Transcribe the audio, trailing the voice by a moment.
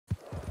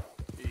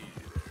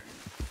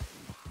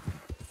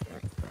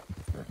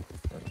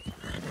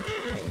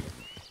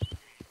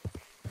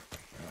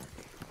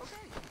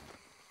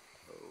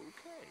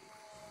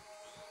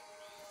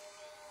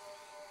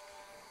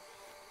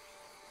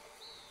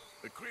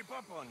They creep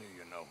up on you,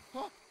 you know.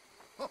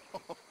 Huh?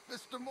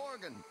 Mr.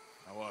 Morgan.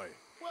 How are you?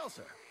 Well,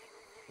 sir,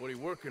 What are you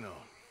working on?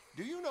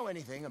 do you know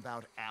anything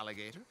about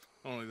alligators?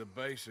 Only the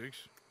basics.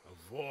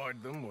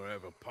 Avoid them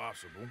wherever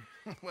possible.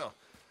 Well,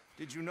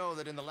 did you know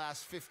that in the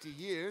last 50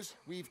 years,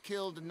 we've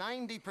killed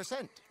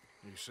 90%?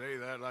 You say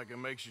that like it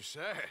makes you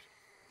sad.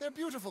 They're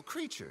beautiful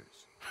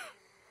creatures.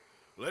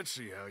 Let's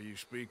see how you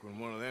speak when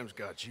one of them's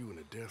got you in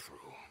a death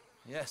row.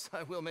 Yes,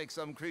 I will make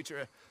some creature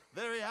a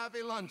very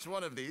happy lunch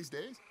one of these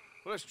days.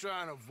 Let's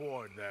try and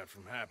avoid that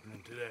from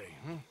happening today,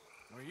 huh?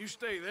 Well, you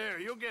stay there,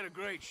 you'll get a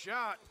great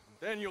shot,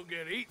 then you'll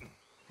get eaten.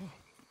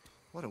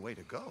 What a way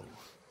to go.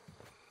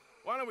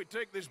 Why don't we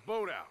take this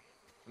boat out,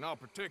 and I'll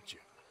protect you.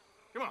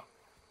 Come on,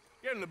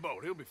 get in the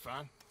boat, he'll be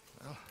fine.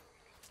 Well,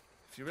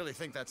 if you really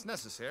think that's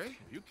necessary.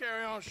 If you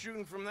carry on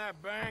shooting from that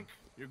bank,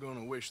 you're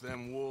gonna wish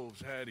them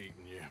wolves had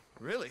eaten you.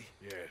 Really?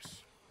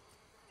 Yes.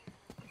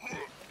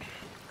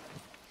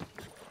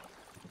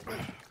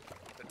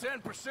 The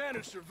 10%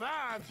 who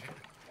survived,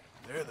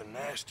 they're the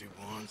nasty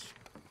ones.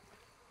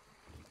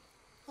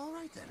 All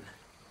right, then.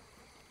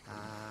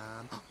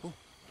 Oh,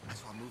 I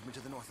saw movement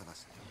to the north of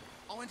us.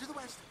 Oh, into the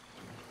west.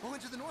 Oh,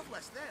 into the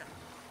northwest, there.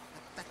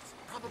 That's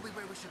probably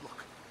where we should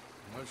look.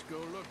 Let's go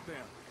look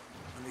then.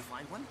 When we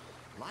find one,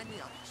 line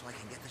me up so I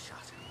can get the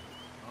shot.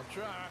 I'll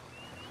try.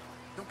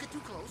 Don't get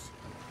too close.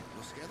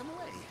 You'll scare them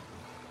away.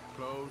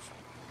 Close.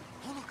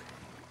 Oh, look.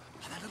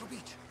 On that little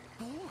beach.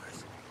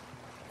 Boars.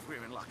 If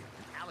we're in luck,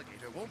 an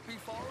alligator won't be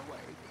far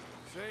away.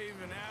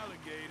 Saving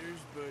alligators,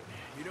 but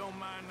you don't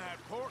mind that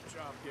pork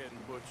chop getting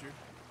butchered.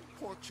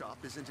 Pork chop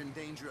isn't in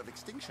danger of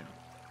extinction.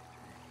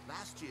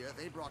 Last year,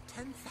 they brought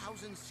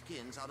 10,000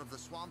 skins out of the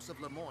swamps of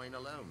Lemoyne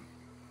alone.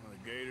 Well,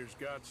 the gators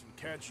got some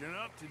catching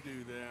up to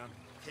do then.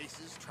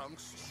 Cases,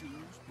 trunks,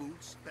 shoes,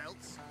 boots,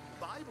 belts,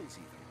 Bibles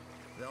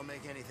even. They'll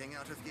make anything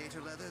out of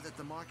gator leather that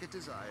the market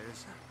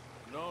desires.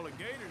 And all the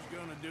gator's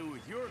gonna do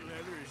with your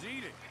leather is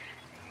eat it.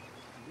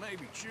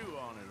 Maybe chew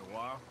on it a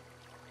while.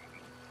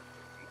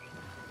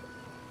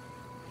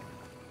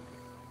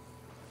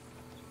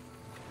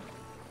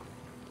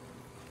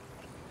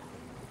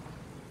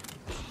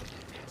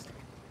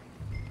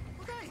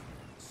 Okay,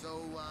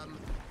 so,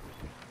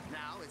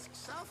 now it's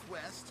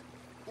southwest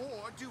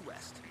or due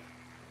west.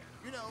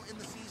 You know, in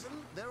the season,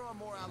 there are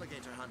more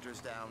alligator hunters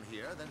down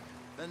here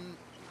than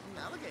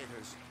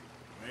alligators.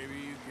 Maybe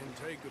you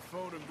can take a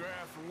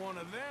photograph of one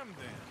of them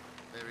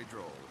then. Very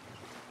droll.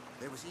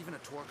 There was even a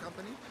tour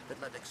company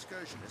that let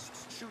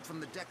excursionists shoot from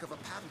the deck of a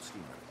paddle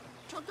steamer,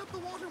 chugged up the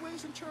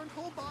waterways and churned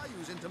whole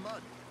bayous into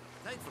mud.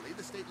 Thankfully,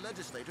 the state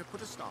legislature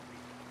put a stop.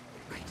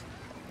 Right.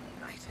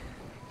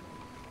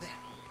 There,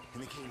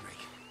 in the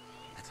canebrake.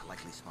 That's a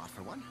likely spot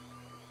for one.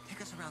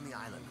 Take us around the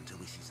island until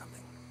we see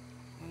something.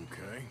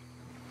 Okay.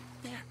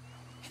 There,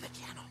 in the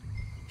channel.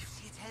 You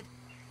see its head?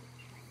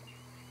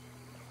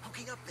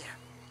 Poking up there.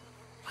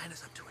 Line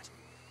us up to it.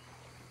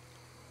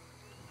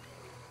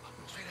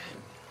 Straight ahead.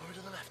 Over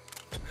to the left.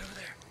 Right over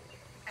there.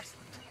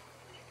 Excellent.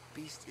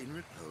 Beast in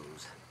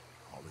repose.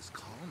 All is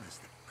calm as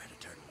the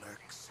predator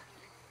lurks.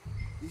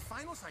 The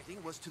final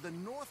sighting was to the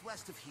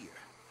northwest of here.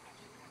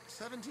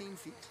 17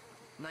 feet,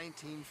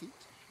 19 feet,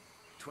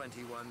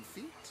 21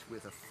 feet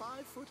with a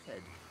 5-foot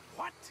head.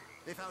 What?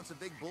 They found some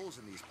big bulls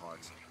in these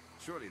parts.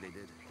 Surely they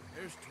did.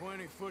 There's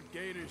 20-foot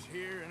gators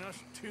here, and us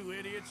two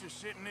idiots are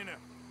sitting in a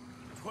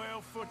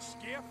 12-foot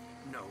skiff?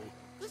 No,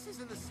 this is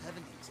in the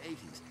 70s,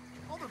 80s.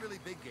 All the really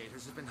big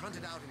gators have been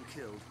hunted out and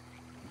killed.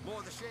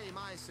 More the shame,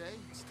 I say.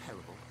 It's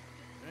terrible.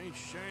 Ain't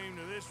shame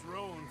to this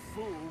rolling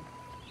fool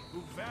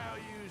who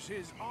values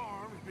his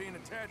arms being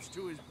attached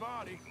to his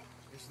body.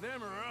 It's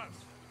them or us,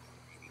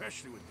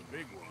 especially with the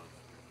big ones.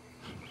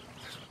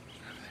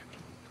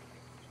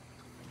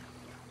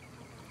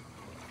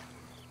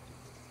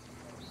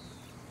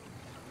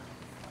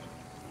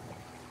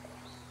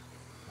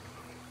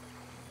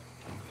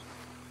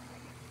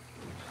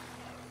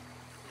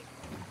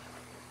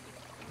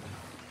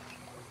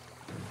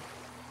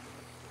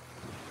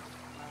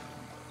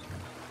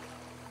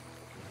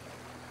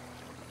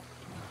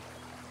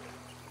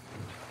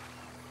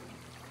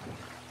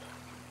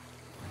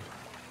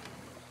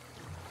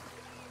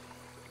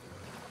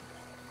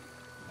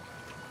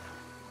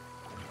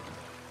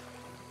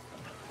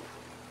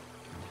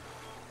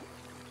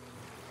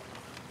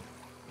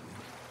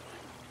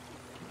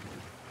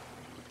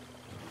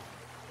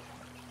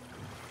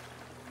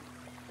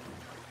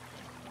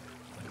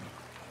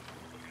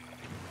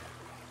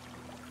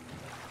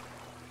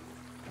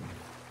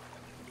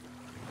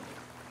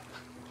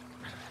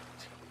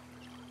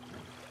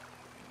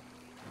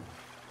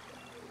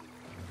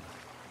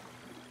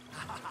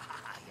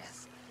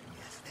 Yes,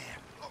 there.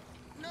 Oh,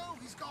 no,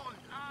 he's gone.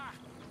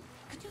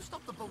 Could you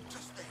stop the boat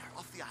just there,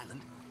 off the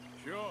island?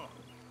 Sure.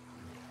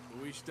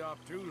 If we stop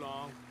too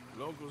long,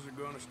 locals are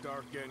gonna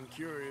start getting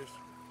curious.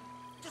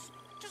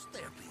 Just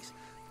there, please.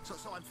 So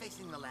I'm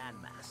facing the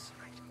landmass,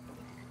 right?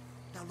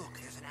 Now look,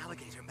 there's an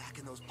alligator back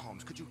in those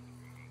palms. Could you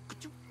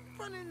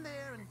run in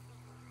there and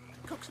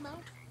coax him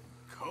out?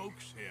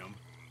 Coax him?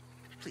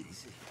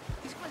 Please,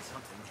 he's quite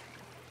something.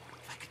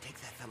 If I could take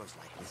that fellow's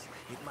likeness,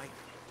 It might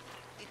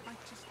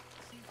just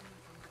save you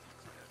from the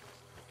consequences.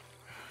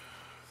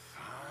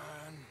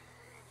 Fine.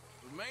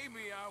 But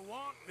maybe I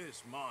want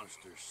this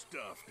monster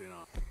stuffed in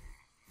a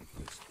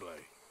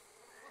display.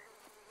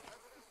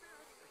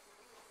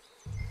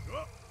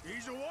 Oh,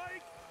 he's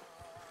awake!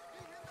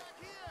 Get him back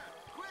here!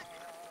 Quick!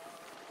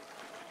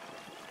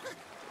 Quick!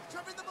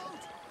 Jump in the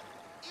boat!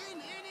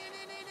 In!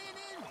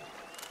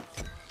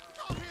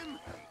 Got him!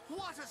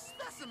 What a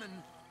specimen!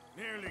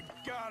 Nearly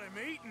got him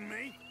eating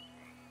me.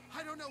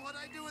 I don't know what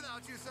I'd do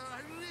without you, sir.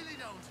 I really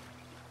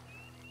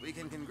don't. We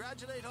can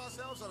congratulate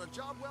ourselves on a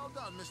job well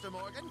done, Mr.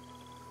 Morgan.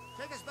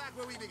 Take us back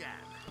where we began.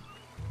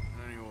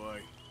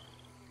 Anyway,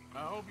 I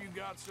hope you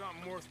got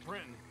something worth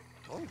printing.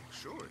 Oh,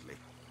 assuredly.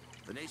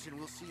 The nation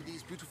will see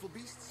these beautiful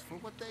beasts for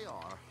what they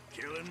are.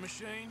 Killing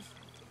machines?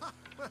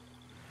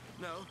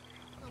 No.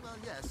 Well,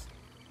 yes.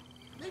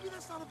 Maybe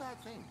that's not a bad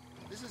thing.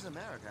 This is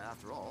America,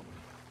 after all.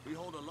 We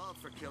hold a love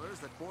for killers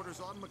that borders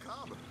on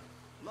macabre.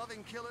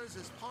 Loving killers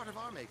is part of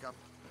our makeup.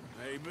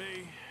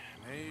 Maybe.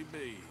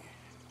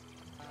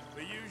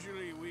 But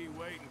usually we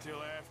wait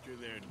until after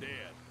they're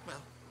dead.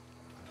 Well,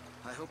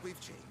 I hope we've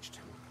changed.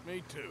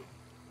 Me too.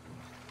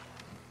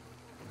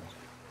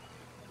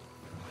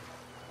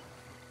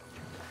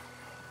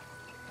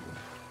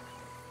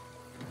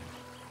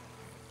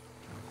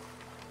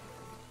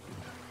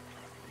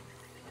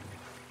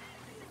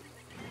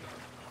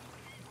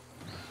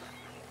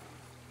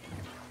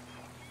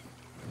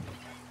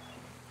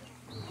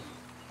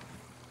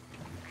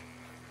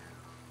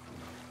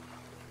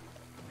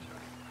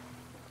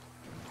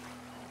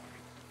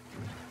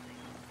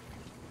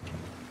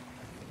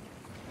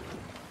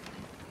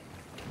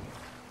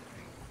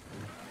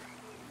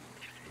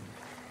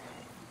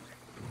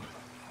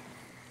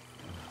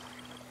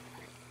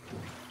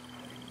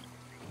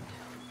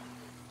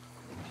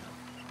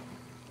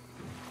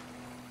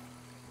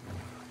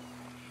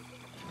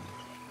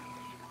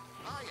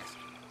 Ah, yes.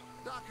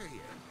 Docker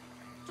here.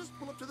 Just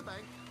pull up to the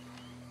bank.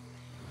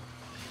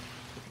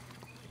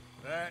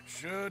 That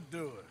should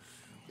do us.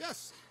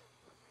 Yes.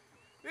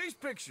 These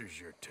pictures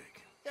you're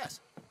taking, Yes.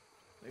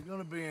 they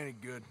gonna be any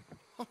good?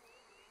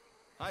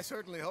 I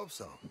certainly hope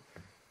so.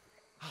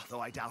 Though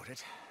I doubt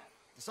it.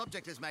 The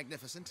subject is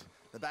magnificent,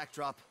 the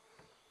backdrop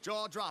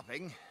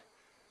jaw-dropping,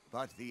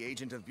 but the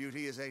agent of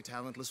beauty is a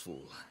talentless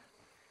fool.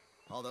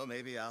 Although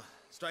maybe I'll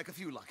strike a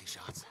few lucky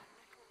shots.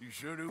 You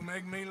sure do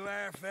make me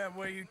laugh that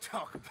way you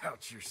talk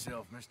about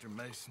yourself, Mr.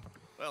 Mason.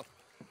 Well,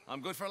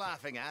 I'm good for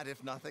laughing at,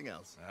 if nothing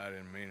else. I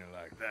didn't mean it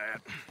like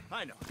that.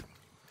 I know.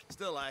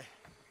 Still, I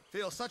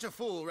feel such a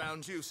fool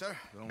round you, sir.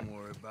 Don't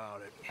worry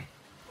about it.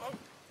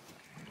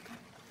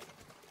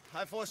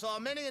 I foresaw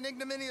many an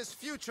ignominious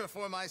future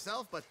for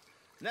myself, but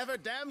never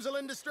damsel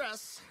in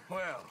distress.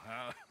 Well,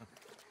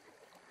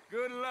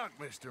 good luck,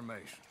 Mr.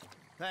 Mason.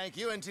 Thank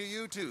you, and to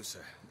you too,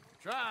 sir.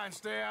 Try and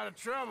stay out of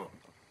trouble.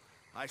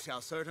 I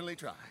shall certainly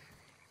try.